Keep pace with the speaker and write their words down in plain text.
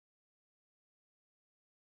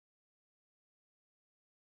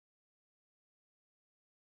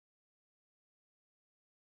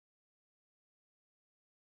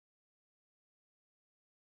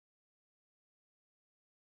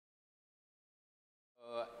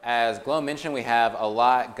as Glow mentioned, we have a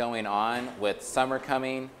lot going on with summer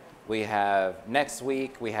coming. We have next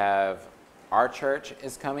week, we have our church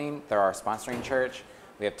is coming. They're our sponsoring church.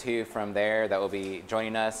 We have two from there that will be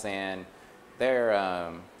joining us, and they're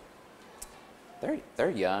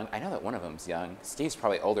young. I know that one of them's young. Steve's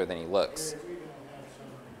probably older than he looks.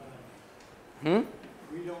 We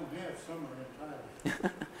don't have summer in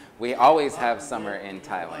Thailand. We always have summer in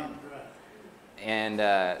Thailand.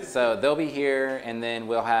 And so they'll be here, and then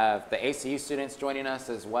we'll have the ACU students joining us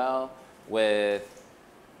as well with,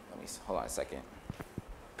 hold on a second.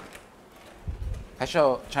 ให้โช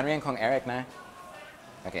ว์ชั้นเรียนของ Eric นะ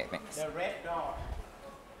Okay, thanks. The red dog.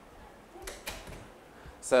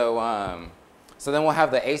 So then we'll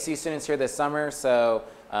have the AC students here this summer. So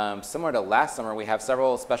similar to last summer, we have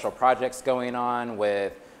several special projects going on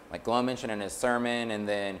with, like Glow mentioned in his sermon, and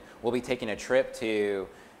then we'll be taking a trip to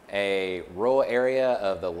a rural area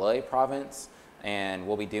of the Loi province, and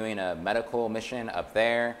we'll be doing a medical mission up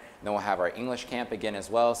there. And then we'll have our English camp again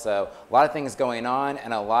as well. So a lot of things going on,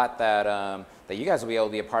 and a lot that that you guys will be able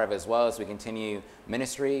to be a part of as well as we continue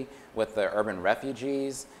ministry with the urban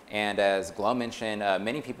refugees. And as Glow mentioned,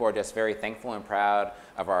 many people are just very thankful and proud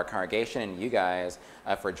of our congregation and you guys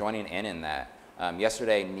for joining in that.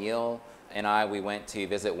 Yesterday, Neil and we went to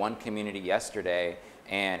visit one community yesterday,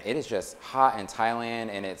 and it is just hot in Thailand,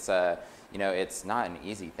 and it's you know, it's not an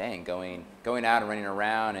easy thing going out and running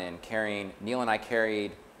around and carrying. Neil and I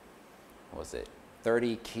carried, what was it,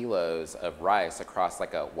 30 kilos of rice across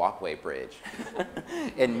like a walkway bridge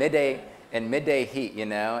in midday heat, you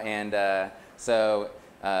know, and but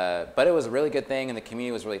it was a really good thing, and the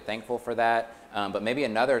community was really thankful for that. But maybe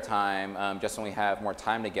another time, just when we have more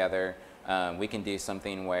time together, we can do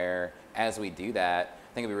something where, as we do that,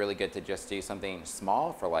 I think it'd be really good to just do something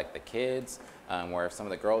small for like the kids, where if some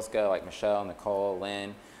of the girls go, like Michelle, Nicole,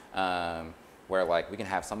 Lynn, where like we can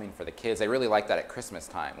have something for the kids. They really liked that at Christmas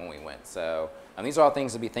time when we went. So these are all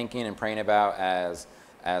things to be thinking and praying about as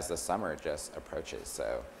the summer just approaches.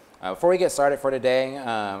 So before we get started for today,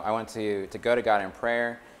 I want to go to God in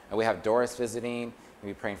prayer. We have Doris visiting.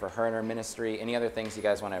 We'll be praying for her and her ministry. Any other things you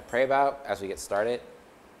guys want to pray about as we get started?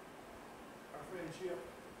 Our friendship.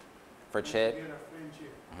 For Chip? Our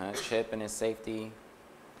friendship. Chip and his safety.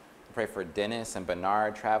 Pray for Dennis and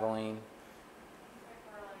Bernard traveling. Pray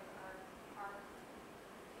for like our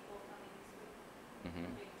people coming to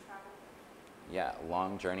big travel. Yeah,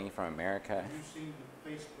 long journey from America. Have you seen the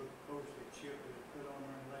Facebook post that Chip has put on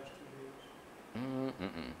there in the last 2 days?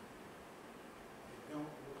 Mm-mm. It don't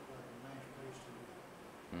look like a nice place to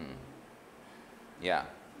be. Yeah,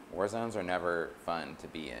 war zones are never fun to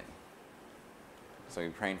be in. So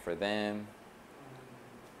we're praying for them.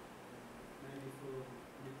 Maybe for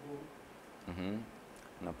Nicole.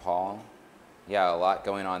 Nepal. Yeah, a lot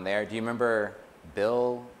going on there. Do you remember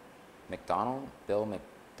Bill McDonald? Bill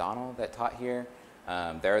McDonald that taught here?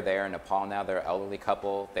 They're there in Nepal now. They're an elderly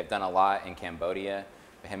couple. They've done a lot in Cambodia.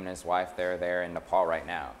 Him and his wife, they're there in Nepal right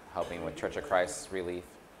now, helping with Church of Christ relief.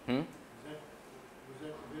 Was that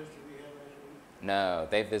the visitor we had last week? No,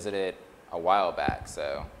 they visited a while back,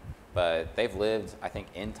 but they've lived, I think,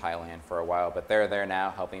 in Thailand for a while, but they're there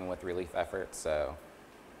now helping with relief efforts, so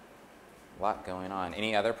a lot going on.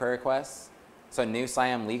 Any other prayer requests? So New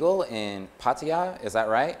Siam Legal in Pattaya, is that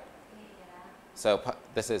right? Yeah. So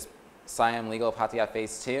this is Siam Legal Pattaya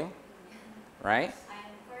Phase 2, right? I'm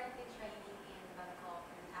currently training in Bangkok,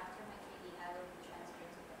 and after my KD, I will be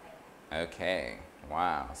transferred to Pattaya. Okay,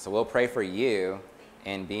 wow. So we'll pray for you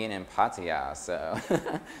and being in Pattaya. So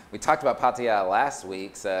we talked about Pattaya last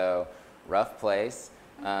week, so rough place,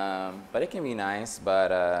 but it can be nice,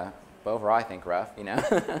 but overall I think rough, you know.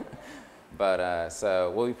 But so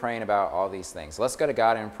we'll be praying about all these things. Let's go to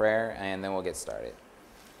God in prayer, and then we'll get started.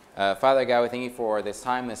 Father God, we thank you for this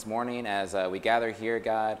time this morning as we gather here,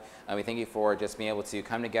 God. We thank you for just being able to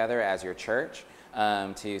come together as your church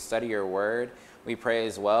to study your word. We pray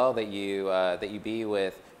as well that you be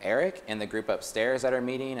with Eric and the group upstairs at our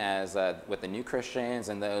meeting as with the new Christians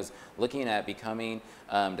and those looking at becoming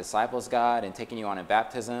disciples, God, and taking you on in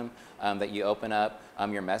baptism, that you open up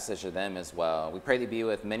your message to them as well. We pray that you be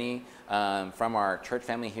with many from our church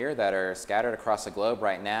family here that are scattered across the globe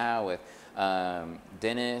right now, with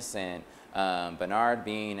Dennis and Bernard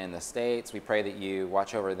being in the States. We pray that you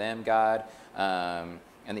watch over them, God, and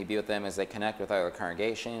that you be with them as they connect with other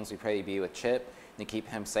congregations. We pray that you be with Chip and keep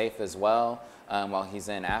him safe as well while he's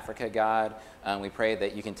in Africa, God. We pray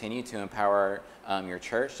that you continue to empower your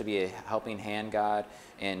church to be a helping hand, God,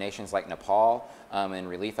 in nations like Nepal and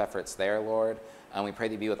relief efforts there, Lord. We pray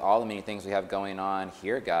that you be with all the many things we have going on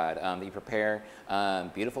here, God, that you prepare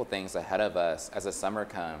beautiful things ahead of us as the summer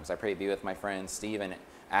comes. I pray you be with my friends Steve and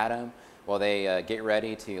Adam, while they get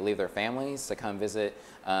ready to leave their families to come visit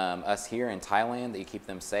us here in Thailand, that you keep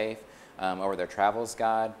them safe over their travels,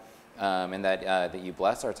 God, and that you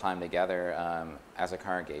bless our time together as a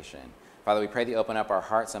congregation. Father, we pray that you open up our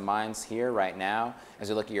hearts and minds here right now as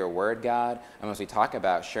we look at your word, God, and as we talk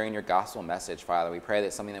about sharing your gospel message, Father. We pray that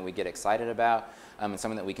it's something that we get excited about and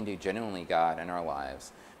something that we can do genuinely, God, in our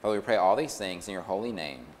lives. Father, we pray all these things in your holy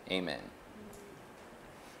name. Amen.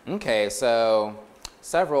 Okay, so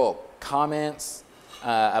several comments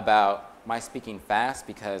about my speaking fast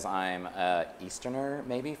because I'm an Easterner,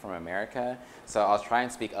 maybe, from America. So I'll try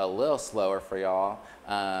and speak a little slower for y'all.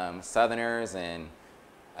 Southerners and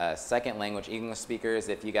second language English speakers,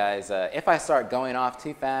 if you guys, if I start going off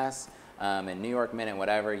too fast, in New York Minute,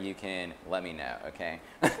 whatever, you can let me know, okay?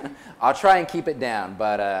 I'll try and keep it down,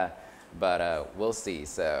 but we'll see,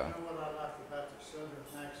 so. You know what I like about the Southern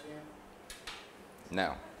accent?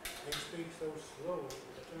 No. They speak so slow, by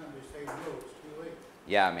the time they say no, it's too late.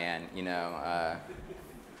 Yeah, man, you know,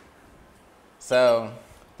 so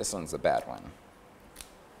this one's a bad one.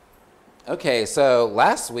 Okay, so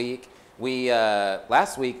last week we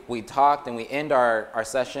talked and we end our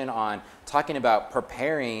session on talking about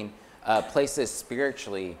preparing places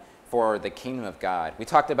spiritually for the kingdom of God. We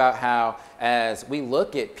talked about how as we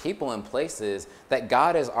look at people and places that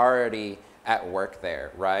God is already at work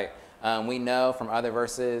there, right? We know from other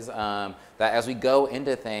verses that as we go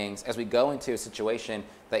into things, as we go into a situation,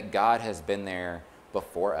 that God has been there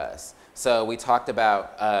before us. So we talked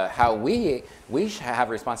about how we have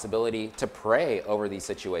a responsibility to pray over these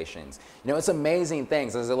situations. You know, it's amazing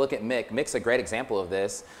things. As I look at Mick, Mick's a great example of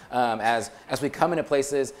this. As we come into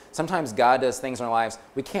places, sometimes God does things in our lives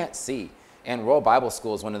we can't see. And Royal Bible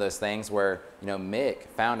School is one of those things where, you know, Mick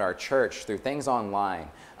found our church through things online.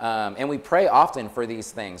 And we pray often for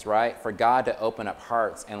these things, right? For God to open up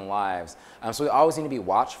hearts and lives. So we always need to be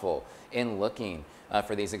watchful in looking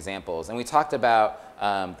for these examples. And we talked about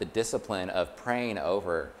the discipline of praying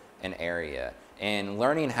over an area and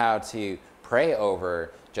learning how to pray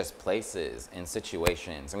over just places and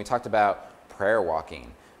situations. And we talked about prayer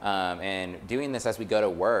walking and doing this as we go to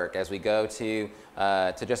work, as we go to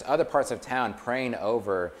just other parts of town, praying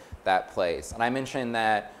over that place. And I mentioned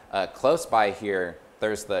that close by here,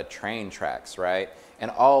 there's the train tracks, right? And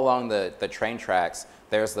all along the train tracks,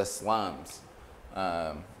 there's the slums.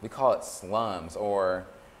 We call it slums, or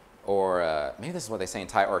maybe this is what they say in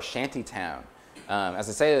Thai, or shanty town. As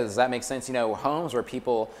I say, does that make sense? You know, homes where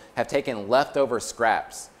people have taken leftover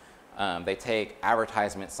scraps. They take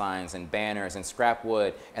advertisement signs and banners and scrap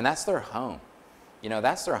wood, and that's their home. You know,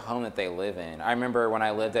 that's their home that they live in. I remember when I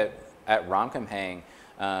lived at Ramkhamhaeng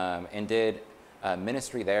and did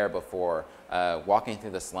ministry there before, walking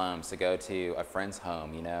through the slums to go to a friend's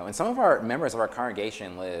home, you know. And some of our members of our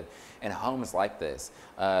congregation live in homes like this,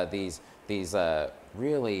 these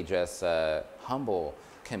really just humble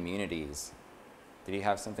communities. Did you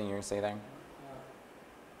have something you were going to say there? In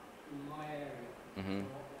my area. Mm-hmm.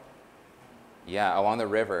 Yeah, along the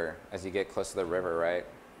river, as you get close to the river, right?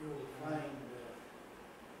 You'll find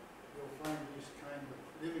these kind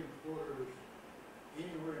of living quarters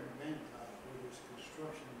anywhere in Bangkok where there's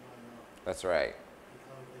construction going on. That's right.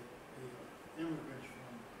 Because they are immigrants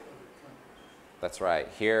from other countries. That's right.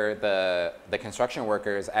 Here, the construction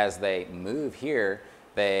workers, as they move here,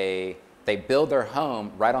 they build their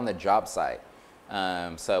home right on the job site.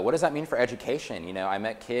 So what does that mean for education? You know, I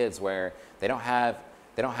met kids where they don't have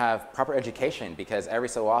proper education because every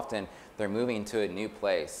so often they're moving to a new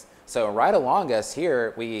place. So right along us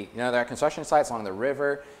here, there are construction sites along the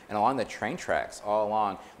river and along the train tracks all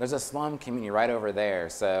along. There's a slum community right over there.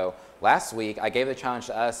 So last week I gave the challenge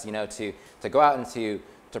to us, you know, to go out into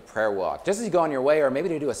prayer walk, just as you go on your way, or maybe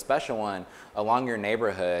to do a special one along your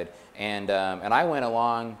neighborhood. And I went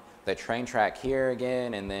along the train track here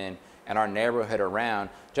again, and then in our neighborhood around,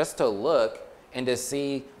 just to look and to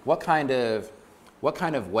see what kind of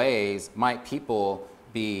ways might people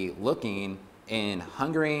be looking and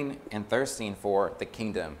hungering and thirsting for the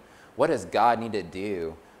kingdom. What does God need to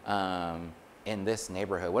do in this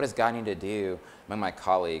neighborhood? What does God need to do among my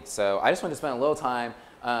colleagues? So I just want to spend a little time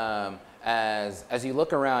as you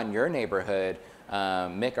look around your neighborhood.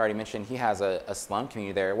 Mick already mentioned he has a slum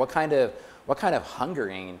community there. What kind of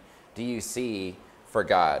hungering do you see for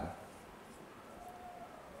God?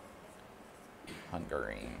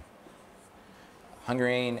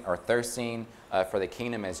 Hungering or thirsting for the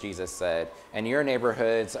kingdom, as Jesus said. And your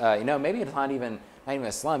neighborhoods, maybe it's not even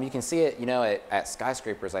a slum. You can see it, at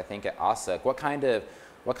skyscrapers. I think at Osuk. What kind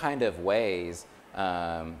of ways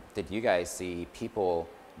did you guys see people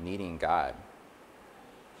needing God?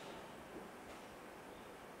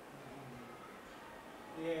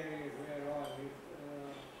 the areas where I live,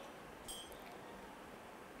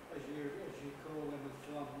 as you call them, the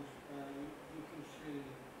slums, you can see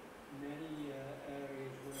many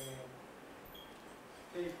areas where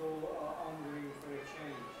people are hungry for a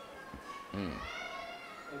change. Mm.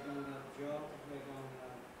 They don't have jobs, they don't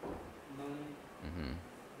have money. Mm-hmm.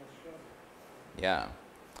 That's right. Yeah.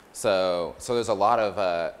 So there's a lot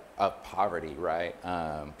of poverty, right?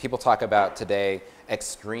 People talk about today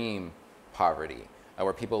extreme poverty,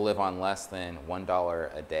 where people live on less than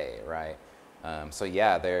 $1 a day, right? So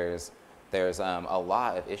yeah, there's a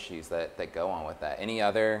lot of issues that go on with that. Any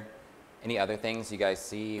other things you guys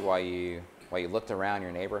see while you looked around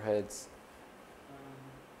your neighborhoods?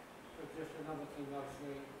 But just another thing I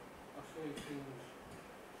see things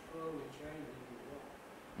slowly changing as well.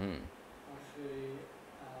 Mm. I see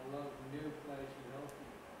a lot of new places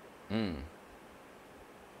opening. Mm.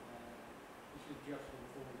 This is just in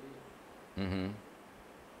 4 years. Mm-hmm.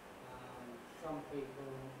 Some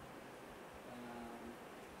people,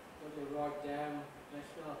 what they write down, they're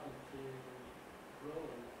starting to grow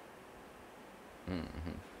on it.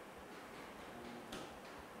 Mm-hmm.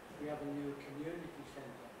 We have a new community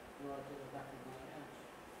centre right at the back of my house.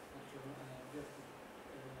 That's just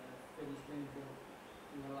finished being built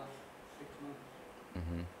in the last 6 months.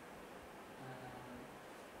 Mm-hmm.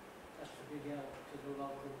 That's a big help to the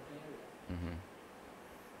local area. Mm-hmm.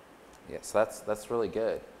 Yes, that's really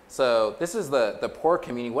good. So this is the poor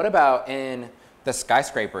community. What about in the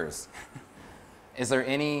skyscrapers? Is there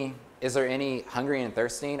any hungry and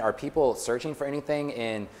thirsting? Are people searching for anything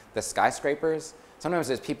in the skyscrapers?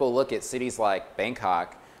 Sometimes as people look at cities like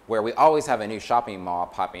Bangkok, where we always have a new shopping mall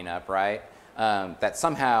popping up, right? That's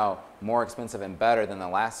somehow more expensive and better than the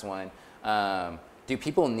last one. Do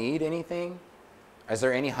people need anything? Is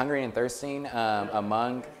there any hungry and thirsting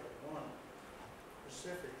among? One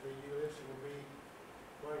specifically, this will be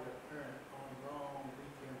quite apparent on long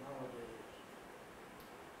weekend holidays.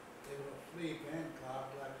 They will flee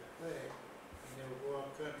Bangkok like a plague, and they will go up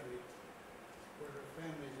country where their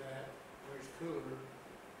families at, where it's cooler,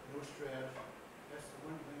 no stress. That's the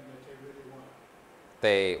one thing that they really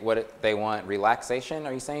want. They want relaxation,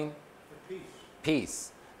 are you saying? The peace.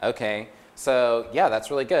 Peace. Okay. So yeah, that's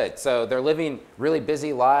really good. So they're living really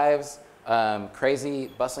busy lives, crazy,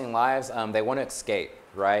 bustling lives. They want to escape,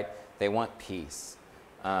 right? They want peace.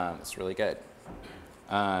 It's really good.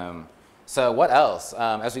 So what else?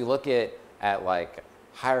 As we look at like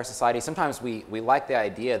higher society, sometimes we like the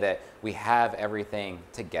idea that we have everything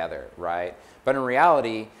together, right? But in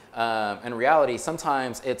reality,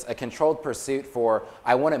 sometimes it's a controlled pursuit for,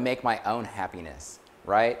 I want to make my own happiness,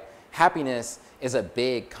 right? Happiness is a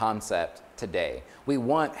big concept today. We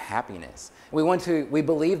want happiness. We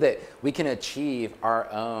believe that we can achieve our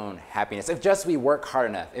own happiness if just we work hard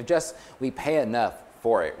enough, if just we pay enough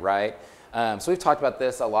for it, right? So we've talked about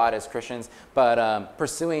this a lot as Christians, but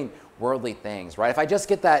pursuing worldly things, right? If I just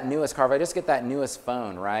get that newest car, if I just get that newest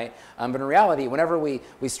phone, right? But in reality, whenever we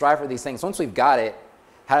strive for these things, once we've got it,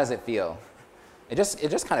 how does it feel? It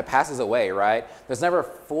just kind of passes away, right? There's never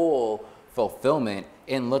full fulfillment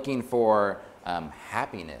in looking for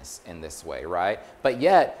happiness in this way, right? But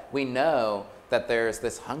yet we know that there's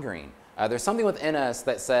this hungering. There's something within us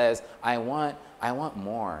that says, I want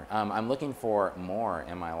more. I'm looking for more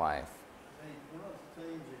in my life. I think one of the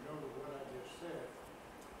things that go to what I just said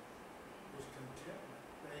is contentment.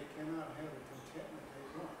 They cannot have the contentment they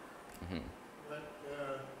want. Mm-hmm. But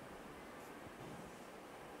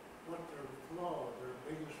what their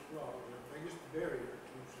biggest barrier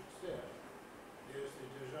to success is the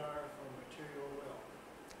desire for material wealth.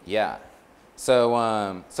 Yeah. So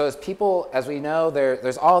as people, as we know,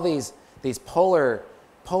 there's all these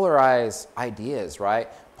polarized ideas, right?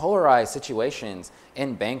 Polarized situations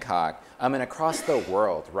in Bangkok and across the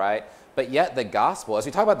world, right? But yet the gospel, as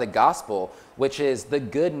we talk about the gospel, which is the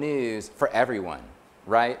good news for everyone,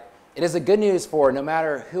 right? It is the good news for no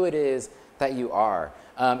matter who it is that you are.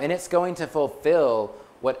 And it's going to fulfill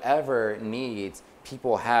whatever needs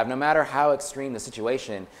people have, no matter how extreme the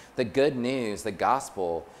situation. The good news, the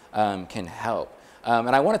gospel, can help.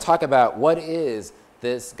 And I want to talk about what is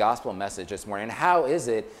this gospel message this morning, and how is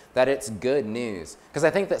it that it's good news? Because I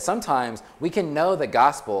think that sometimes we can know the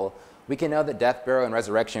gospel, we can know the death, burial, and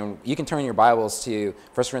resurrection. You can turn your Bibles to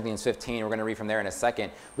 1 Corinthians 15. We're going to read from there in a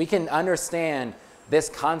second. We can understand this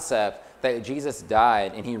concept that Jesus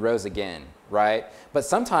died and he rose again, right? But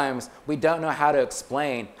sometimes we don't know how to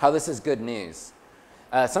explain how this is good news.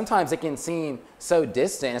 sometimes it can seem so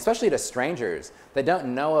distant, especially to strangers that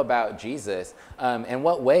don't know about Jesus. In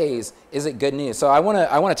what ways is it good news? So I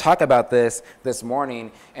want to talk about this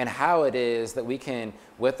morning and how it is that we can,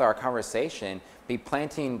 with our conversation, be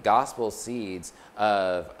planting gospel seeds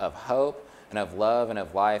of hope and of love and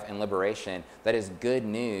of life and liberation that is good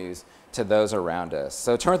news to those around us.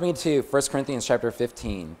 So turn with me to 1 Corinthians chapter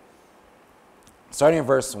 15, starting in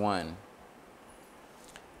verse 1.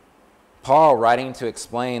 Paul, writing to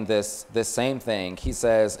explain this same thing, he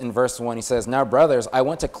says in verse 1, he says, "Now, brothers, I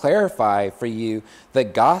want to clarify for you the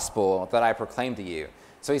gospel that I proclaimed to you."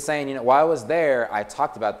 So he's saying, while I was there, I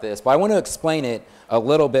talked about this, but I want to explain it a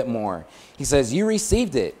little bit more. He says, "You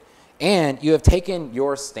received it, and you have taken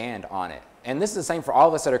your stand on it." And this is the same for all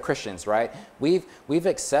of us that are Christians, right? We've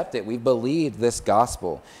accepted, we've believed this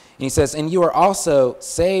gospel. And he says, "And you are also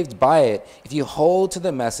saved by it if you hold to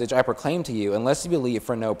the message I proclaimed to you, unless you believe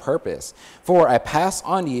for no purpose. For I pass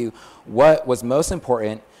on to you what was most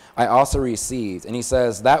important, I also received." And he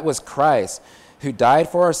says, that was Christ, who died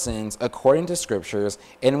for our sins according to scriptures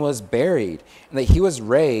and was buried, and that he was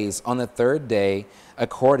raised on the third day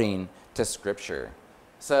according to scripture.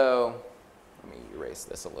 So let me erase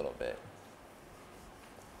this a little bit.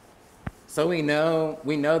 So we know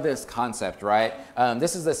this concept, right?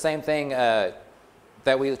 This is the same thing that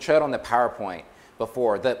we showed on the PowerPoint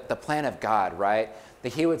before, the plan of God, right?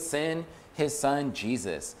 That he would send his son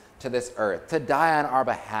Jesus to this earth to die on our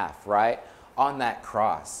behalf, right? On that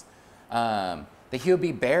cross. That he would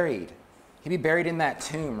be buried. He'd be buried in that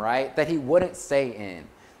tomb, right? That he wouldn't stay in.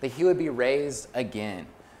 That he would be raised again.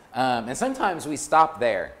 And sometimes we stop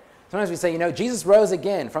there. Sometimes we say, Jesus rose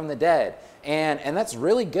again from the dead. And that's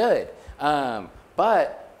really good.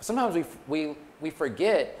 But sometimes we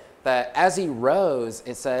forget that as he rose,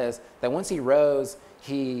 it says that once he rose,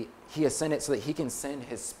 he ascended so that he can send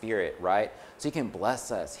his spirit, right? So he can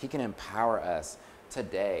bless us. He can empower us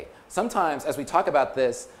today. Sometimes as we talk about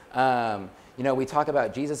this, we talk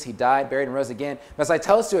about Jesus, he died, buried, and rose again. But as I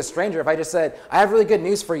tell this to a stranger, if I just said, I have really good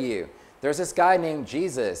news for you. There's this guy named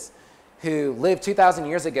Jesus who lived 2,000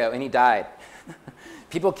 years ago and he died.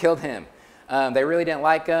 People killed him. They really didn't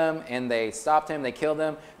like him, and they stopped him, they killed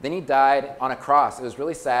him. Then he died on a cross. It was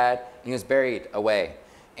really sad, and he was buried away.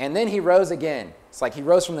 And then he rose again. It's like he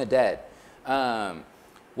rose from the dead.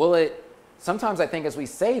 Sometimes I think as we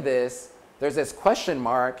say this, there's this question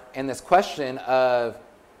mark and this question of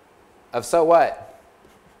so what?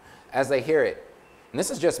 As they hear it. And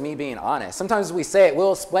this is just me being honest. Sometimes as we say it,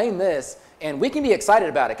 we'll explain this, and we can be excited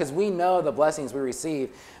about it because we know the blessings we receive.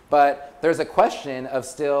 But there's a question of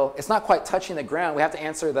still, it's not quite touching the ground. We have to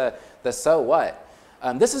answer the so what.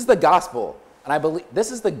 This is the gospel, and I believe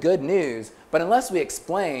this is the good news. But unless we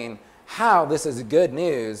explain how this is good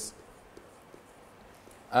news,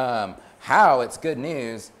 how it's good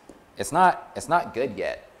news, it's not good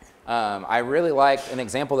yet. I really like an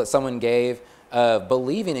example that someone gave of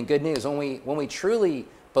believing in good news. When we truly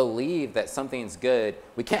believe that something's good,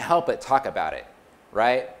 we can't help but talk about it,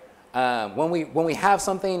 right? When we have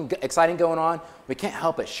something exciting going on, we can't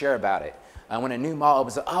help but share about it. When a new mall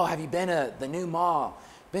opens up, oh, have you been to the new mall?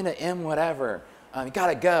 Been to M whatever? You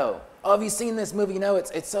gotta go. Oh, have you seen this movie?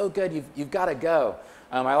 It's so good. You've got to go.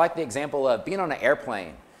 I like the example of being on an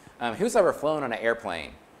airplane. Who's ever flown on an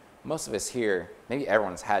airplane? Most of us here, maybe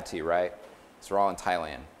everyone's had to, right? So we're all in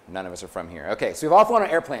Thailand. None of us are from here. Okay, so we've all flown on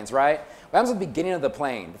airplanes, right? What happens at the beginning of the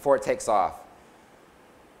plane before it takes off?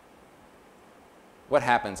 What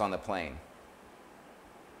happens on the plane?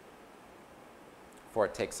 Before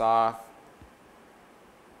it takes off?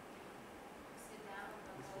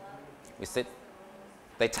 We sit.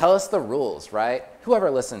 They tell us the rules, right?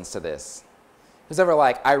 Whoever listens to this, who's ever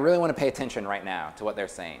like, I really want to pay attention right now to what they're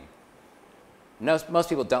saying. Most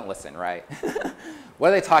people don't listen, right? What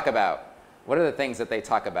do they talk about? What are the things that they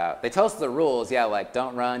talk about? They tell us the rules, yeah, like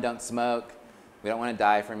don't run, don't smoke, we don't want to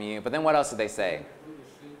die from you. But then what else do they say?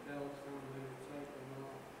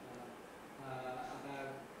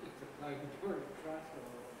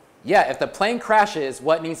 Yeah, if the plane crashes,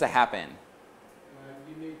 what needs to happen?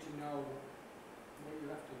 You need to know what you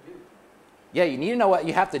have to do. Yeah, you need to know what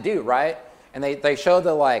you have to do, right? And they show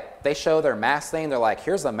their mask thing. They're like,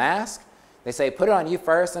 here's the mask. They say, put it on you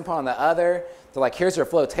first, then put it on the other. They're like, here's your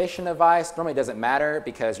flotation device. Normally it doesn't matter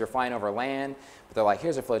because you're flying over land. But they're like,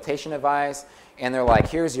 here's your flotation device. And they're like,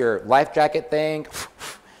 here's your life jacket thing.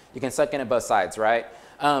 You can suck in at both sides, right?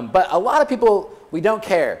 But a lot of people, we don't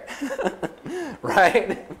care,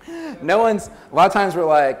 right? A lot of times we're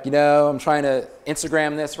like, I'm trying to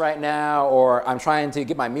Instagram this right now, or I'm trying to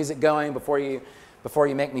get my music going before you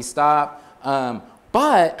make me stop.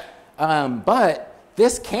 But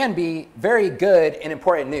this can be very good and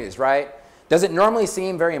important news, right? Does it normally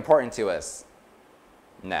seem very important to us?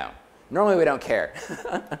 No. Normally we don't care.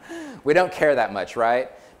 We don't care that much, right?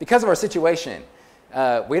 Because of our situation.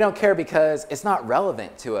 We don't care because it's not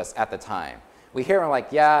relevant to us at the time. We hear and we're like,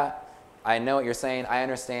 yeah, I know what you're saying. I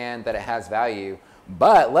understand that it has value.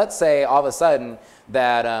 But let's say all of a sudden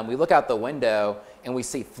that we look out the window and we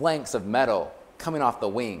see flanks of metal coming off the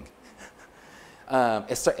wing.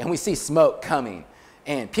 And we see smoke coming.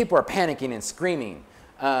 And people are panicking and screaming.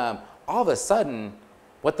 All of a sudden,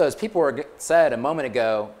 what those people said a moment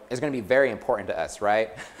ago is going to be very important to us, right?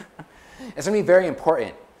 It's going to be very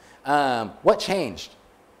important. What changed?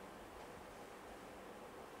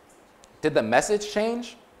 Did the message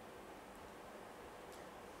change?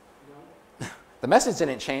 No, The message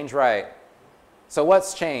didn't change, right? So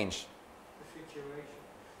what's changed? the situation.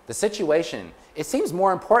 The situation. It seems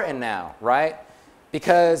more important now, right?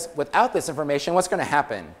 Because without this information, what's going to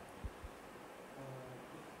happen?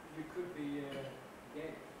 You could be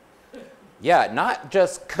dead. Yeah, not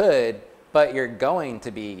just could, but you're going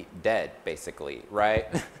to be dead, basically, right?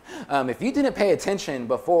 If you didn't pay attention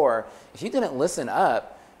before, if you didn't listen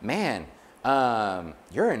up, man,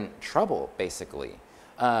 you're in trouble, basically.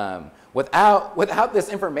 Without this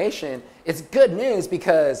information, it's good news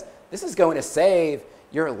because this is going to save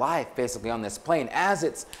your life, basically, on this plane as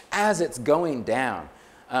it's going down.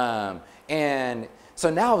 And so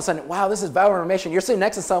now all of a sudden, wow, this is valuable information. You're sitting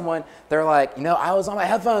next to someone, they're like, I was on my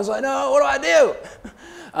headphones, like, no, what do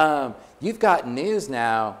I do? You've got news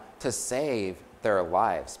now to save their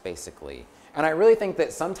lives, basically. And I really think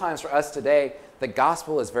that sometimes for us today, the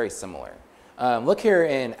gospel is very similar. Look here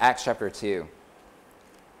in Acts chapter 2.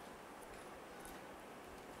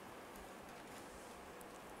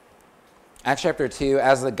 Acts chapter 2,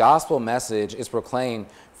 as the gospel message is proclaimed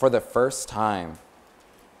for the first time.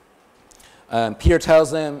 Peter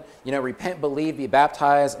tells them, repent, believe, be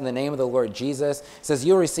baptized in the name of the Lord Jesus. He says,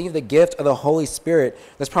 you'll receive the gift of the Holy Spirit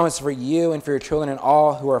that's promised for you and for your children and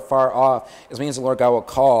all who are far off, as means the Lord God will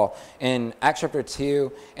call. In Acts chapter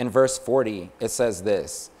 2 and verse 40, it says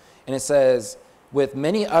this. And it says, with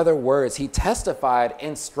many other words, he testified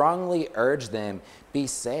and strongly urged them, be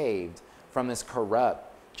saved from this corrupt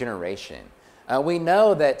generation. We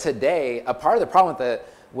know that today, a part of the problem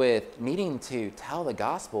with needing to tell the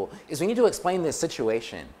gospel is we need to explain this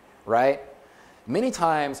situation, right? Many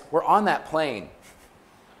times we're on that plane,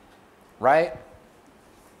 right?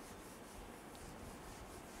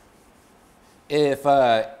 If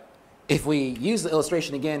we use the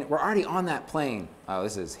illustration again, we're already on that plane. Oh,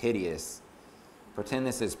 this is hideous. Pretend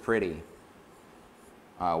this is pretty.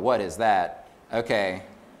 What is that? Okay.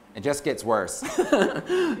 It just gets worse.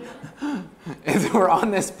 We're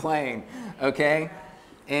on this plane, okay?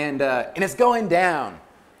 And it's going down.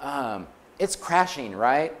 It's crashing,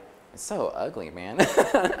 right? It's so ugly, man.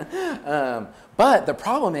 But the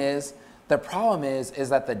problem is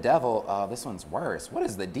that the devil, oh, this one's worse. What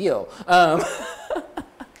is the deal?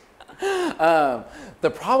 The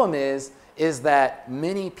problem is that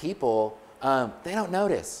many people, they don't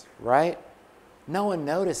notice, right? No one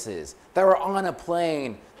notices that we're on a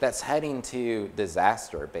plane that's heading to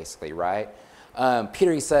disaster, basically, right?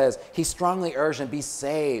 Peter, he says, he strongly urged them, be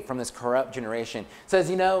saved from this corrupt generation. He says,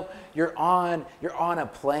 you're on a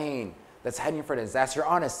plane that's heading for disaster. You're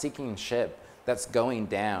on a sinking ship that's going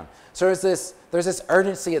down. So there's this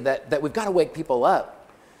urgency that we've got to wake people up.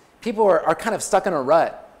 People are kind of stuck in a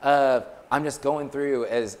rut of, I'm just going through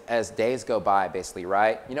as days go by, basically,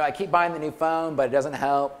 right? I keep buying the new phone, but it doesn't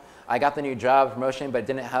help. I got the new job promotion, but it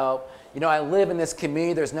didn't help. I live in this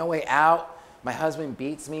community. There's no way out. My husband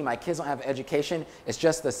beats me. My kids don't have education. It's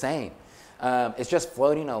just the same. It's just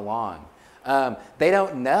floating along. They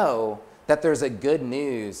don't know that there's a good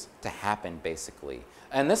news to happen, basically.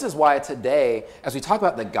 And this is why today, as we talk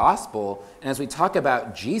about the gospel, and as we talk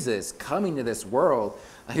about Jesus coming to this world,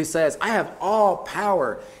 who says, I have all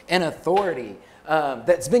power and authority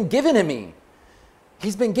that's been given to me.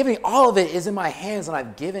 He's been giving, all of it is in my hands, and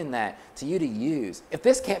I've given that to you to use. If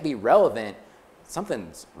this can't be relevant,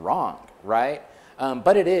 something's wrong, right?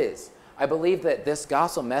 But it is. I believe that this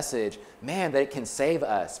gospel message, man, that it can save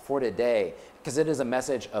us for today, because it is a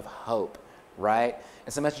message of hope, right?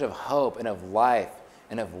 It's a message of hope and of life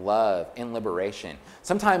and of love and liberation.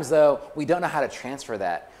 Sometimes, though, we don't know how to transfer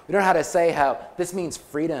that. We don't know how to say how this means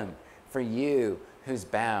freedom for you who's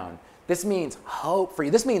bound. This means hope for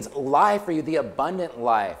you. This means life for you, the abundant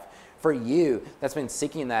life for you that's been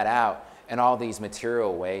seeking that out in all these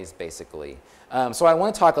material ways, basically. So I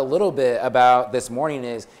want to talk a little bit about this morning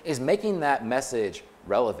is making that message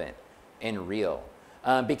relevant and real.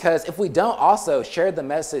 Because if we don't also share the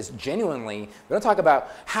message genuinely, we don't talk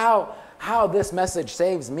about how this message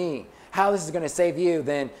saves me, how this is going to save you,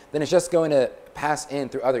 then it's just going to pass in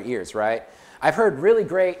through other ears, right? I've heard really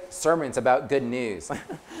great sermons about good news,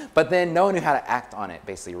 but then no one knew how to act on it,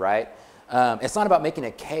 basically, right? It's not about making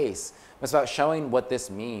a case, but it's about showing what this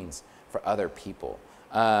means for other people.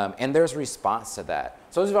 And there's response to that.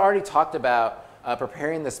 So as we've already talked about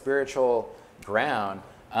preparing the spiritual ground,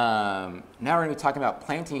 now we're going to be talking about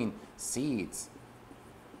planting seeds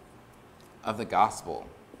of the gospel.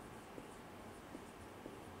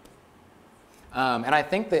 And I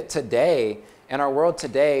think that today, in our world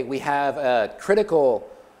today, we have a critical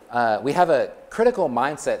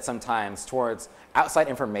mindset sometimes towards outside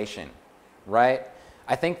information, right?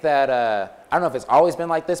 I think that, I don't know if it's always been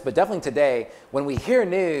like this, but definitely today, when we hear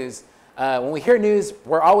news,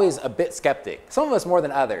 we're always a bit skeptic. Some of us more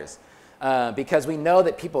than others, because we know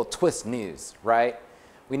that people twist news, right?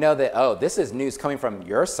 We know that, oh, this is news coming from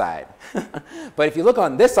your side. But if you look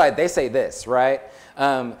on this side, they say this, right?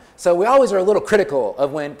 So we always are a little critical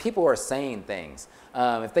of when people are saying things.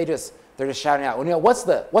 If they're just shouting out, well, you know, what's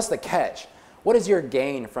the catch? What is your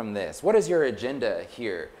gain from this? What is your agenda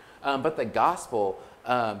here? But the gospel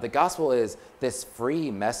is this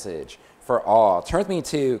free message for all. Turn with me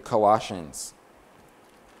to Colossians.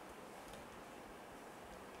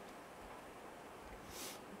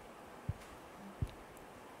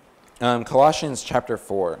 Colossians chapter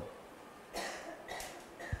 4.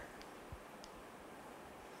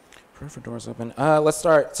 Pray for doors open. Let's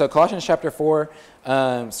start. So Colossians chapter 4,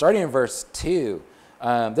 starting in verse 2.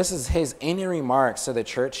 This is his ending remarks to the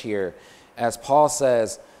church here, as Paul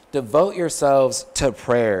says, devote yourselves to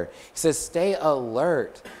prayer. He says, stay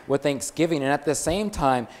alert with thanksgiving, and at the same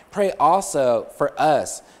time, pray also for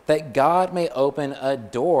us, that God may open a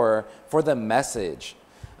door for the message.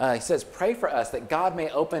 He says, pray for us that God may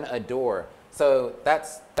open a door. So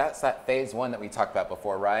that's that phase one that we talked about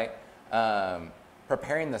before, right?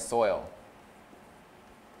 Preparing the soil.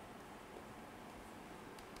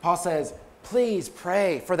 Paul says, please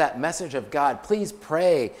pray for that message of God. Please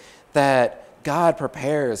pray that God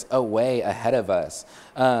prepares a way ahead of us.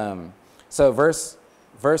 So verse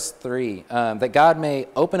 3, that God may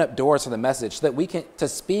open up doors for the message so that we can to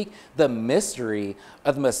speak the mystery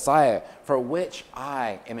of the Messiah, for which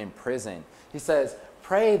I am in prison. He says,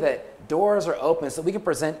 pray that doors are open so we can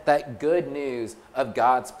present that good news of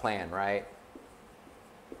God's plan, right?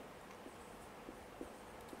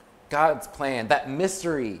 God's plan, that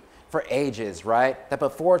mystery for ages, right? That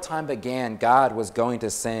before time began, God was going to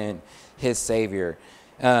send his Savior.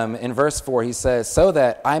 In verse 4, he says, so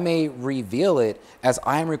that I may reveal it as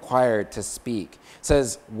I am required to speak. It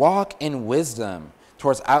says, walk in wisdom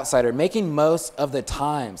towards outsider, making most of the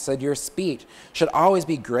time, so that your speech should always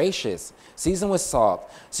be gracious, seasoned with salt,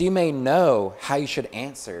 so you may know how you should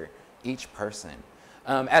answer each person.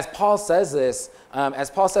 As Paul says this,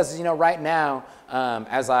 you know, right now,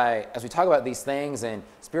 as we talk about these things and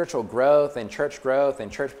spiritual growth and church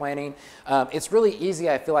planting, it's really easy,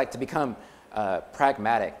 I feel like, to become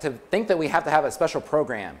pragmatic, to think that we have to have a special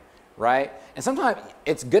program, right? And sometimes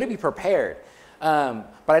it's good to be prepared, but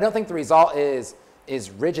I don't think the result is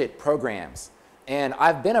rigid programs. And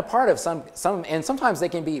I've been a part of some, and sometimes they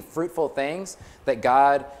can be fruitful things that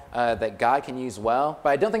God can use well. But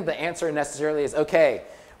I don't think the answer necessarily is, okay,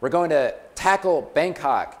 we're going to tackle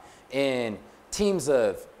Bangkok in 10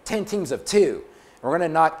 teams of 2. We're going to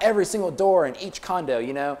knock every single door in each condo,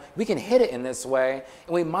 you know. We can hit it in this way,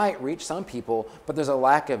 and we might reach some people, but there's a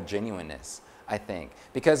lack of genuineness, I think.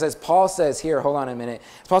 Because as Paul says here, hold on a minute.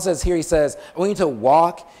 As Paul says here, he says, we need to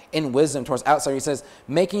walk in wisdom towards outsiders. He says,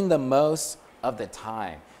 making the most of the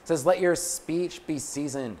time. It says, let your speech be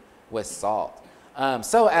seasoned with salt.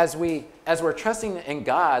 So as we're trusting in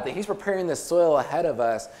God, that he's preparing the soil ahead of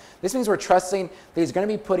us, this means we're trusting that he's going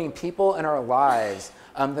to be putting people in our lives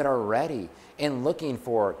that are ready and looking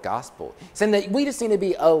for gospel. Saying that we just need to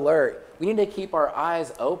be alert. We need to keep our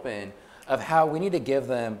eyes open of how we need to give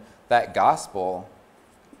them that gospel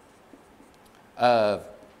of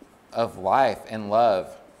life and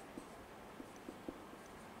love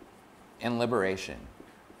and liberation.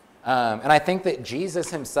 And I think that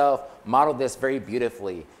Jesus himself modeled this very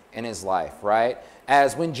beautifully in his life, right?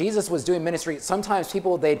 As when Jesus was doing ministry, sometimes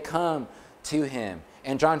people, they'd come to him.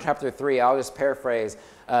 In John chapter 3, I'll just paraphrase,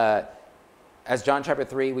 as John chapter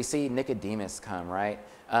 3, we see Nicodemus come, right?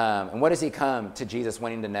 And what does he come to Jesus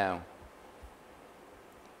wanting to know?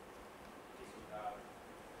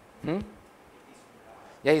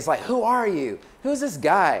 Yeah, he's like, who are you? Who's this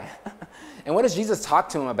guy? And what does Jesus talk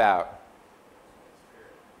to him about?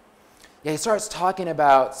 Yeah, he starts talking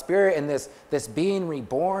about spirit and this being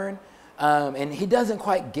reborn, and he doesn't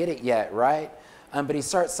quite get it yet, right? But he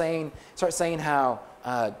starts saying how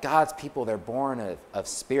God's people, they're born of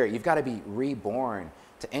spirit. You've got to be reborn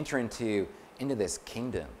to enter into this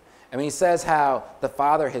kingdom. I mean, he says how the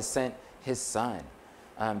Father has sent his Son.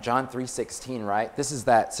 John 3:16, right? This is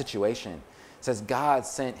that situation. It says God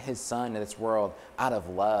sent his Son to this world out of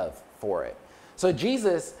love for it. So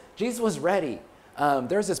Jesus was ready.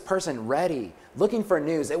 There's this person ready, looking for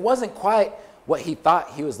news. It wasn't quite what he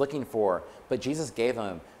thought he was looking for, but Jesus gave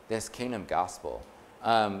him this kingdom gospel.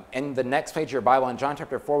 In the next page of your Bible, in John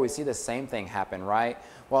chapter 4, we see the same thing happen, right?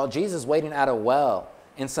 While Jesus is waiting at a well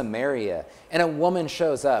in Samaria, and a woman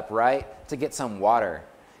shows up, right, to get some water.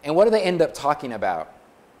 And what do they end up talking about?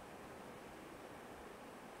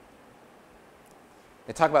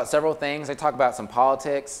 They talk about several things. They talk about some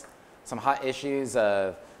politics, some hot issues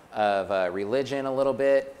of religion a little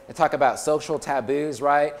bit. They talk about social taboos,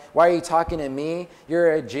 right? Why are you talking to me?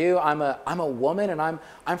 You're a Jew. I'm a woman, and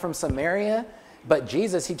I'm from Samaria. But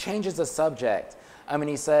Jesus, he changes the subject. I mean,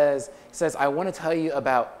 he says, I want to tell you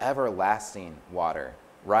about everlasting water,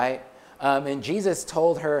 right? And Jesus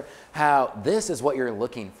told her how this is what you're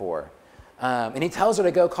looking for. And he tells her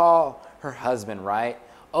to go call her husband, right?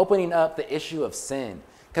 Opening up the issue of sin.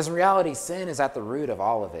 Because in reality, sin is at the root of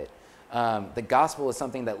all of it. The gospel is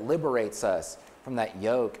something that liberates us from that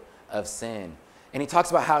yoke of sin. And he talks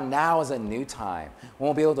about how now is a new time when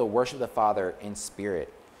we'll be able to worship the Father in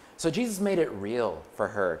spirit. So Jesus made it real for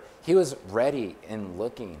her. He was ready and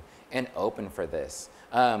looking and open for this.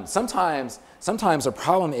 Sometimes the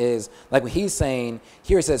problem is, like what he's saying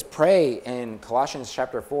here, it says, pray in Colossians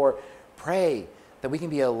chapter 4, pray that we can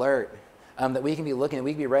be alert, that we can be looking, that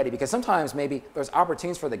we can be ready. Because sometimes maybe there's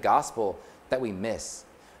opportunities for the gospel that we miss.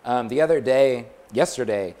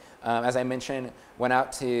 Yesterday, as I mentioned, went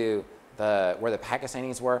out to where the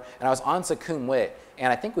Pakistanis were, and I was on Sukhumvit.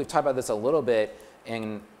 And I think we've talked about this a little bit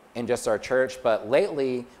in just our church, but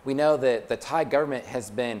lately we know that the Thai government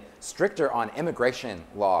has been stricter on immigration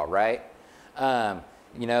law, right?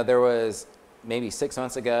 There was maybe 6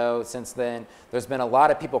 months ago. Since then, there's been a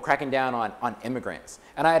lot of people cracking down on immigrants.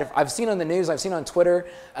 And I've seen on the news, I've seen on Twitter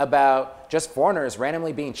about just foreigners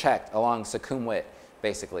randomly being checked along Sukhumvit,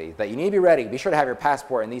 basically, that you need to be ready. Be sure to have your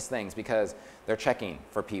passport and these things because they're checking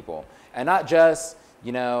for people. And not just,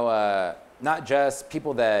 not just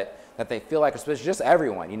people that they feel like are suspicious, just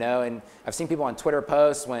everyone, And I've seen people on Twitter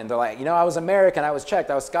posts when they're like, I was American, I was checked,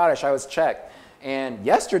 I was Scottish, I was checked. And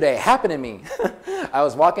yesterday, it happened to me. I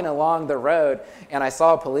was walking along the road, and I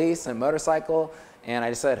saw police and a motorcycle, and I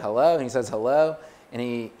just said, hello, and he says, hello. And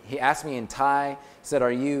he asked me in Thai, he said,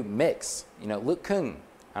 are you mixed? Luk Kung.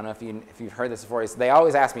 I don't know if you've heard this before. They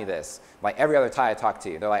always ask me this, like every other Thai I talk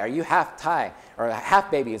to. They're like, are you half Thai? Or half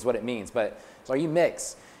baby is what it means, but so are you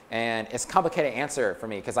mixed? And it's a complicated answer for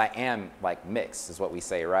me because I am like mixed is what we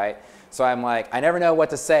say, right? So I'm like, I never know what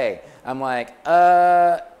to say. I'm like,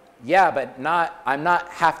 yeah, but I'm not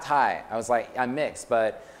half Thai. I was like, I'm mixed,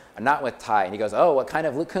 but I'm not with Thai. And he goes, oh, what kind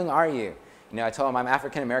of Luk Kung are you? I told him I'm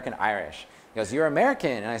African-American Irish. He goes, you're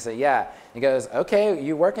American? And I said, yeah. He goes, okay,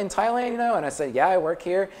 you work in Thailand, And I said, yeah, I work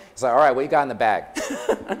here. He's like, all right, what you got in the bag?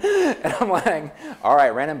 And I'm like, all right,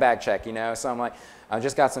 random bag check, So I'm like, I've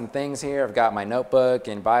just got some things here. I've got my notebook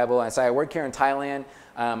and Bible. And I say, I work here in Thailand.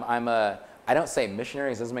 I don't say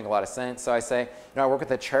missionaries, doesn't make a lot of sense. So I say, I work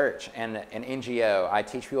with a church and an NGO. I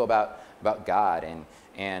teach people about God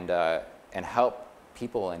and help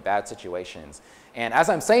people in bad situations. And as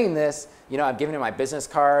I'm saying this, I'm giving him my business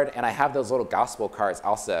card, and I have those little gospel cards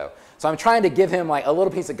also. So I'm trying to give him like a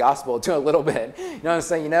little piece of gospel to a little bit. What I'm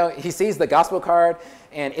saying? He sees the gospel card,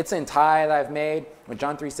 and it's in Thai that I've made with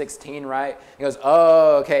John 3:16, right? He goes,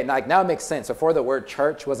 oh, okay, now it makes sense. Before the word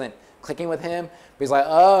church wasn't clicking with him, but he's like,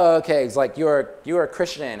 oh, okay. He's like, you're a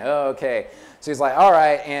Christian. Oh, okay. So he's like, all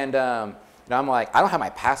right, and I'm like, I don't have my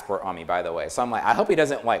passport on me, by the way. So I'm like, I hope he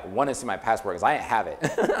doesn't want to see my passport because I didn't have it.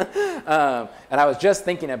 And I was just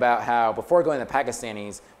thinking about how before going to the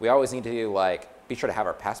Pakistanis, we always need to be sure to have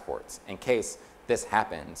our passports in case this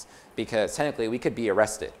happens, because technically we could be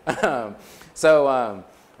arrested. And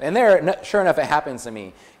sure enough, it happens to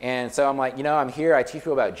me. And so I'm like, I'm here. I teach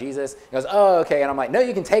people about Jesus. He goes, oh, okay. And I'm like, no,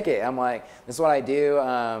 you can take it. I'm like, this is what I do.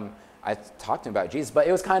 I talked to him about Jesus, but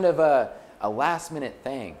it was kind of a last minute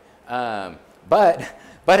thing. But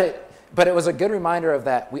it was a good reminder of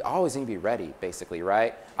that we always need to be ready, basically,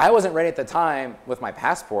 right? I wasn't ready at the time with my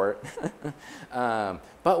passport,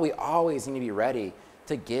 but we always need to be ready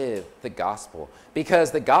to give the gospel,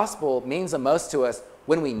 because the gospel means the most to us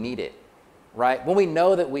when we need it. right? When we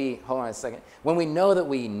know that hold on a second, when we know that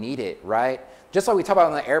we need it, right? Just like we talk about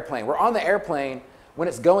on the airplane. We're on the airplane when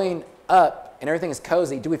it's going up and everything is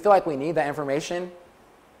cozy. Do we feel like we need that information?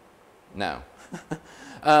 No.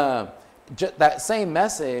 That same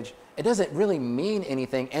message, it doesn't really mean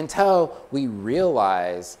anything until we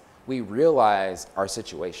realize our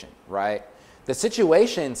situation, right? The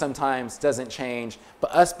situation sometimes doesn't change,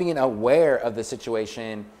 but us being aware of the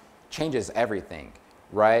situation changes everything,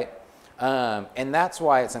 right? And that's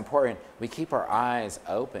why it's important we keep our eyes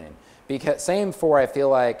open. Because same for, I feel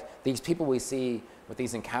like, these people we see with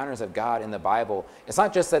these encounters of God in the Bible, it's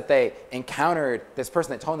not just that they encountered this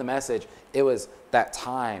person that told them the message, it was that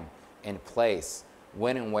time and place,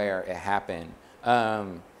 when and where it happened.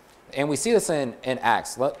 And we see this in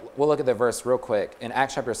Acts. We'll look at the verse real quick. In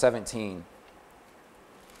Acts chapter 17,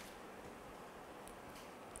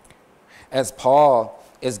 as Paul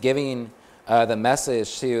is giving the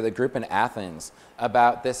message to the group in Athens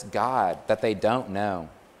about this God that they don't know.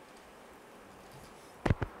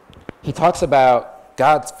 He talks about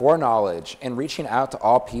God's foreknowledge and reaching out to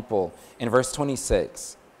all people in verse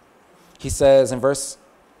 26. He says in Acts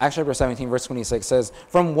chapter 17, verse 26 says,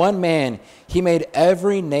 "From one man he made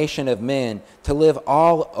every nation of men to live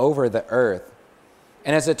all over the earth,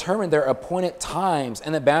 and has determined their appointed times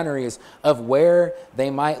and the boundaries of where they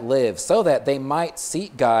might live, so that they might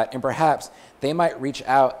seek God, and perhaps they might reach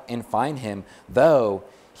out and find him, though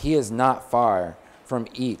he is not far from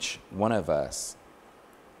each one of us."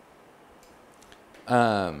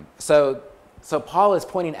 So Paul is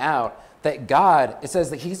pointing out that God, it says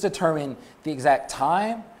that he's determined the exact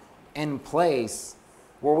time and place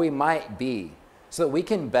where we might be so that we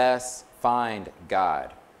can best find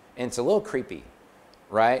God. And it's a little creepy,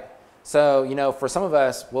 right? So, for some of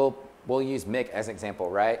us, we'll use Mick as an example,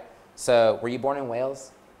 right? So were you born in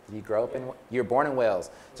Wales? Did you grow up you were born in Wales.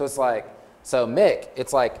 So it's like,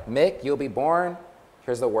 Mick, you'll be born,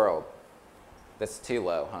 here's the world. That's too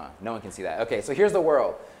low, huh? No one can see that. Okay, so here's the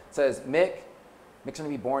world. It says, Mick's going to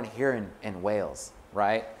be born here in Wales,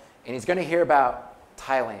 right? And he's going to hear about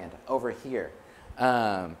Thailand over here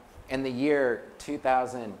in the year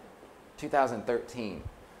 2013.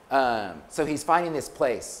 So he's finding this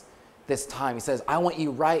place, this time. He says, I want you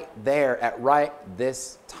right there at right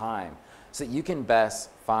this time so that you can best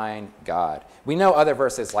find God. We know other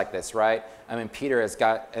verses like this, right? Peter,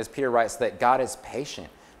 as Peter writes, that God is patient,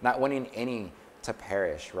 not wanting any to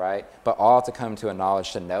perish, right? But all to come to a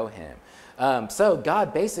knowledge to know him. So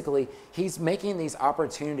God basically, he's making these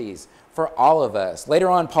opportunities for all of us. Later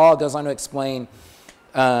on, Paul goes on to explain,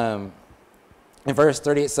 in verse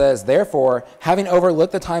 30, it says, "Therefore, having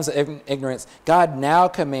overlooked the times of ignorance, God now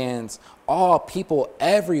commands all people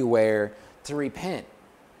everywhere to repent."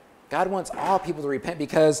 God wants all people to repent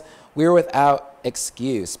because we're without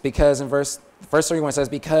excuse. Because in verse 31 it says,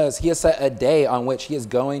 "Because he has set a day on which he is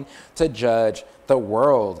going to judge the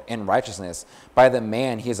world in righteousness by the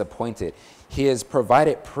man he has appointed. He has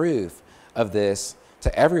provided proof of this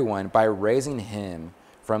to everyone by raising him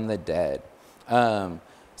from the dead."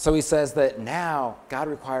 So he says that now God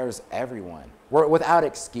requires everyone. We're without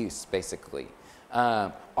excuse, basically.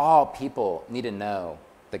 All people need to know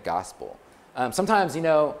the gospel. Sometimes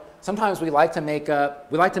we like to make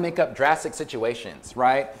up drastic situations,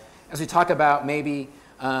 right? As we talk about maybe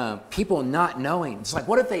people not knowing. It's like,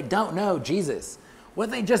 what if they don't know Jesus? What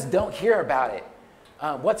if they just don't hear about it?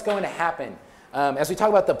 What's going to happen? As we talk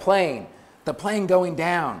about the plane going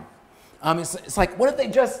down. It's like, what if they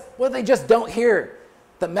just don't hear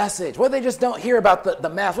the message? What if they just don't hear about the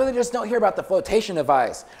math? What if they just don't hear about the flotation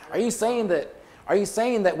device? Are you saying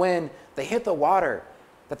that when they hit the water,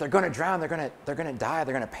 that they're going to drown, they're going to die,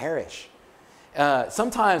 they're going to perish?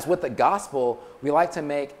 Sometimes with the gospel, we like to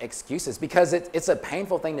make excuses because it's a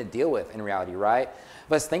painful thing to deal with in reality, right?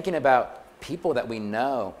 But it's thinking about people that we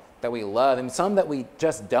know, that we love, and some that we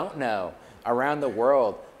just don't know around the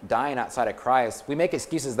world dying outside of Christ. We make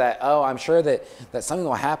excuses that, I'm sure that something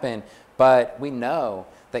will happen, but we know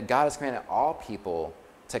that God has commanded all people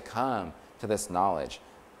to come to this knowledge.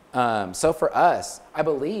 So for us, I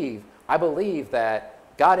believe that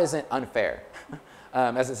God isn't unfair.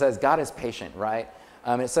 As it says, God is patient, right?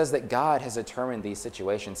 It says that God has determined these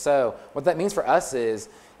situations. So what that means for us is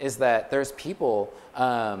that there's people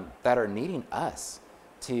that are needing us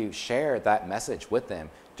to share that message with them.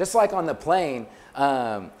 Just like on the plane,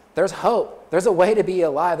 there's hope. There's a way to be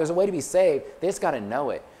alive. There's a way to be saved. They just got to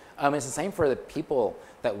know it. It's the same for the people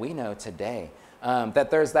that we know today,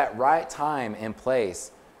 that there's that right time and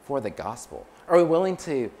place for the gospel. Are we willing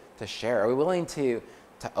to share? Are we willing to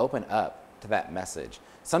open up to that message?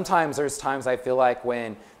 Sometimes there's times I feel like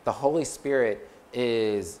when the Holy Spirit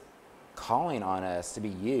is calling on us to be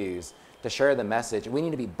used to share the message. We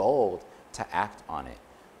need to be bold to act on it.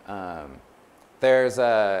 There was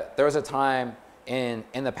a time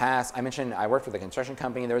in the past, I mentioned I worked for the construction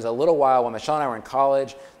company. There was a little while when Michelle and I were in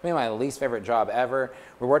college, maybe my least favorite job ever.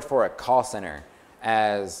 We worked for a call center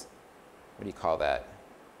as, what do you call that?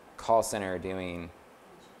 Call center doing,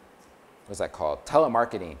 what's that called?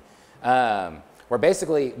 Telemarketing. Where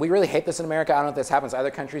basically, we really hate this in America. I don't know if this happens in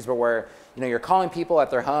other countries, but where you're calling people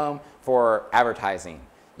at their home for advertising,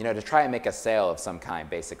 to try and make a sale of some kind,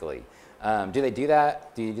 basically. Do they do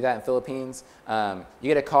that? Do you do that in Philippines? You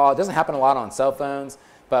get a call. It doesn't happen a lot on cell phones,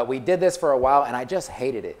 but we did this for a while, and I just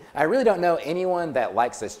hated it. I really don't know anyone that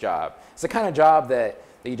likes this job. It's the kind of job that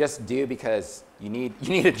you just do because you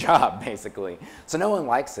need a job, basically. So no one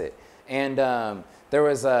likes it. And there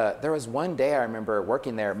was one day I remember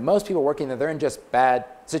working there. Most people working there, they're in just bad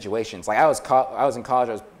situations. Like I was in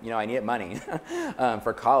college. I needed money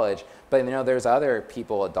for college. But there's other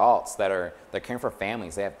people, adults they're caring for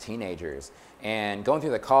families. They have teenagers, and going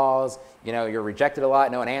through the calls, you're rejected a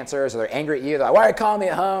lot. No one answers, or they're angry at you. They're like, "Why are you calling me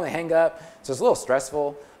at home?" They hang up. So it's a little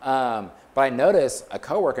stressful. But I noticed a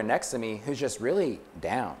coworker next to me who's just really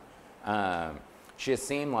down. She just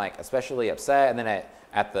seemed like especially upset. And then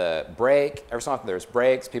at the break, every so often there's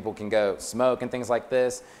breaks, people can go smoke and things like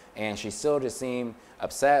this. And she still just seemed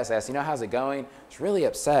upset. So I asked, how's it going? She's really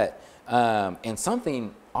upset. And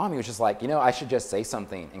something on me was just like, I should just say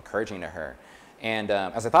something encouraging to her. And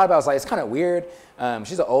as I thought about it, I was like, it's kind of weird.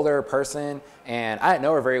 She's an older person, and I didn't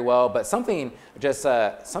know her very well, but something I just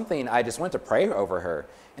wanted to pray over her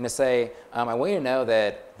and to say, I want you to know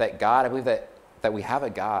that God, I believe that we have a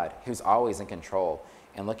God who's always in control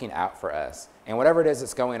and looking out for us. And whatever it is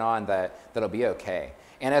that's going on, that'll be okay.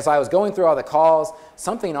 And as I was going through all the calls,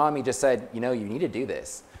 something on me just said, you need to do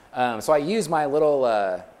this. So I used my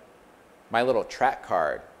little track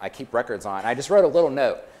card I keep records on. I just wrote a little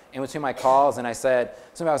note in between my calls, and I said,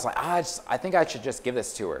 somebody was like, I think I should just give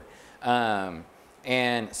this to her.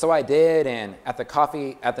 And so I did, and at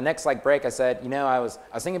the next break, I said, I was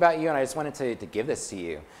thinking about you, and I just wanted to give this to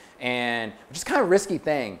you. And just kind of risky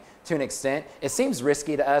thing to an extent. It seems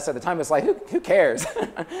risky to us at the time. It's like, who cares?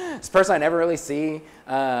 This person I never really see.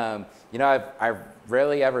 I've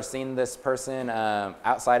rarely ever seen this person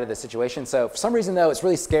outside of the situation. So for some reason, though, it's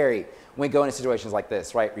really scary when we go into situations like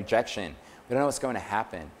this, right? Rejection. We don't know what's going to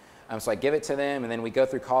happen. So I give it to them, and then we go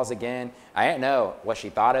through calls again. I didn't know what she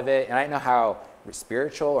thought of it, and I didn't know how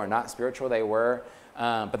spiritual or not spiritual they were.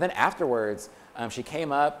 But then afterwards, she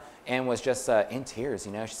came up and was just in tears.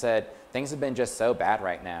 She said, things have been just so bad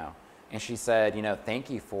right now. And she said, thank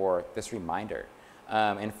you for this reminder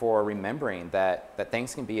and for remembering that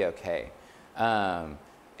things can be okay.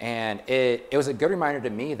 And it was a good reminder to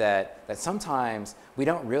me that sometimes we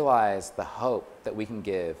don't realize the hope that we can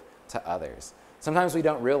give to others. Sometimes we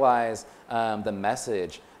don't realize the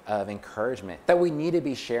message of encouragement that we need to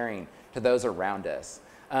be sharing to those around us.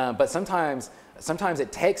 But sometimes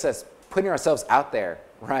it takes us putting ourselves out there,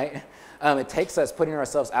 right? It takes us putting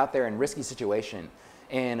ourselves out there in risky situation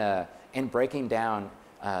and breaking down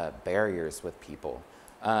barriers with people.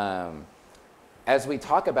 As we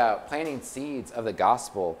talk about planting seeds of the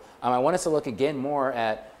gospel, I want us to look again more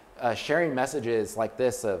at sharing messages like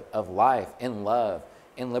this of life, in love,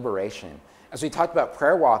 in liberation. As we talked about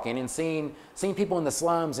prayer walking and seeing people in the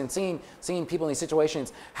slums and seeing people in these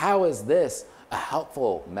situations, how is this a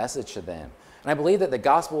helpful message to them? And I believe that the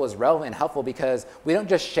gospel is relevant and helpful because we don't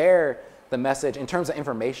just share the message in terms of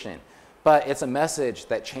information, but it's a message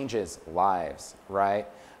that changes lives, right?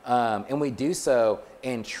 And we do so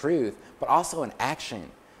in truth, but also in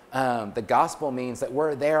action. The gospel means that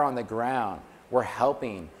we're there on the ground. We're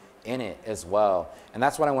helping in it as well. And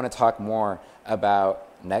that's what I want to talk more about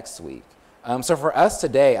next week. So for us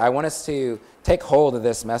today, I want us to take hold of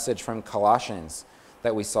this message from Colossians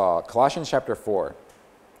that we saw. Colossians chapter 4.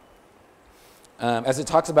 As it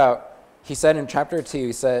talks about, he said in chapter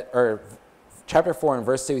 4 and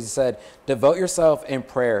verse 2, he said, devote yourself in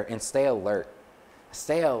prayer and stay alert.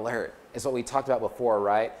 Stay alert is what we talked about before,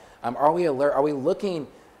 right? Are we alert? Are we looking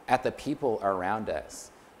at the people around us?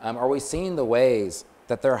 Are we seeing the ways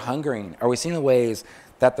that they're hungering? Are we seeing the ways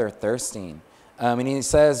that they're thirsting? And he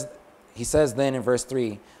says then in verse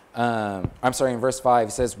 3, in verse 5,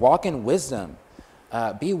 he says, walk in wisdom.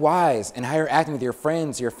 Be wise in how you're acting with your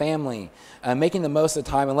friends, your family, making the most of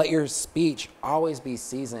the time, and let your speech always be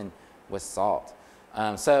seasoned with salt.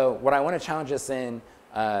 So what I want to challenge us in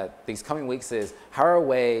these coming weeks is, how are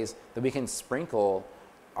ways that we can sprinkle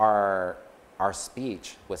our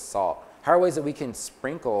speech with salt? How are ways that we can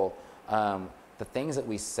sprinkle the things that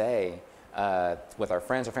we say with our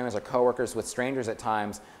friends, our families, our coworkers, with strangers at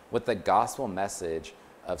times, with the gospel message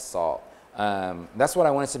of salt. That's what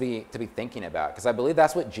I want us to be thinking about, because I believe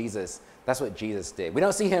that's what Jesus did. We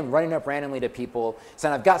don't see him running up randomly to people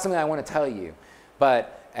saying, I've got something I want to tell you.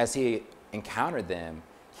 But as he encountered them,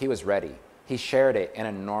 he was ready. He shared it in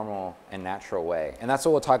a normal and natural way. And that's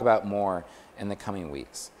what we'll talk about more in the coming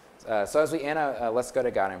weeks. So as we end, let's go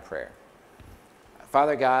to God in prayer.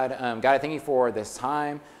 Father God, God, I thank you for this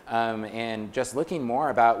time and just looking more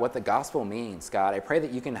about what the gospel means, God. I pray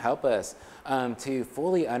that you can help us to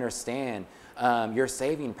fully understand your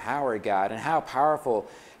saving power, God, and how powerful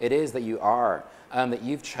it is that you are, that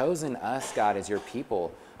you've chosen us, God, as your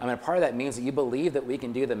people. And part of that means that you believe that we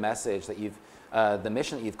can do the message that the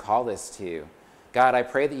mission that you've called us to. God, I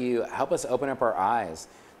pray that you help us open up our eyes,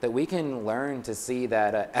 that we can learn to see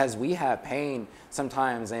that as we have pain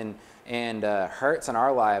sometimes and hurts in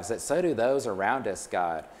our lives, that so do those around us,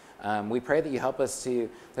 God. We pray that you help us to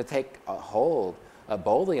take a hold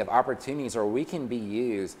boldly of opportunities where we can be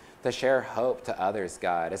used to share hope to others,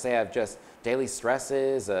 God, as they have just daily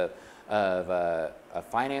stresses of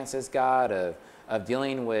finances, God, of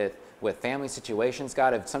dealing with family situations,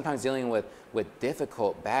 God, of sometimes dealing with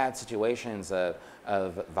difficult, bad situations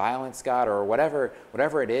of violence, God, or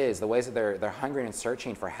whatever it is, the ways that they're hungry and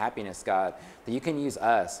searching for happiness, God, that you can use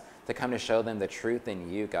us to come to show them the truth in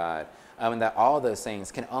you, God, and that all those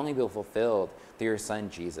things can only be fulfilled through your Son,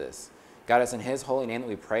 Jesus. God, it's in his holy name that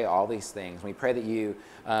we pray all these things. We pray that you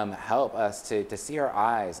help us to see our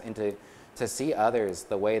eyes and to see others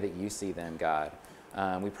the way that you see them, God.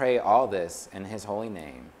 We pray all this in his holy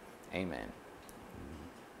name. Amen.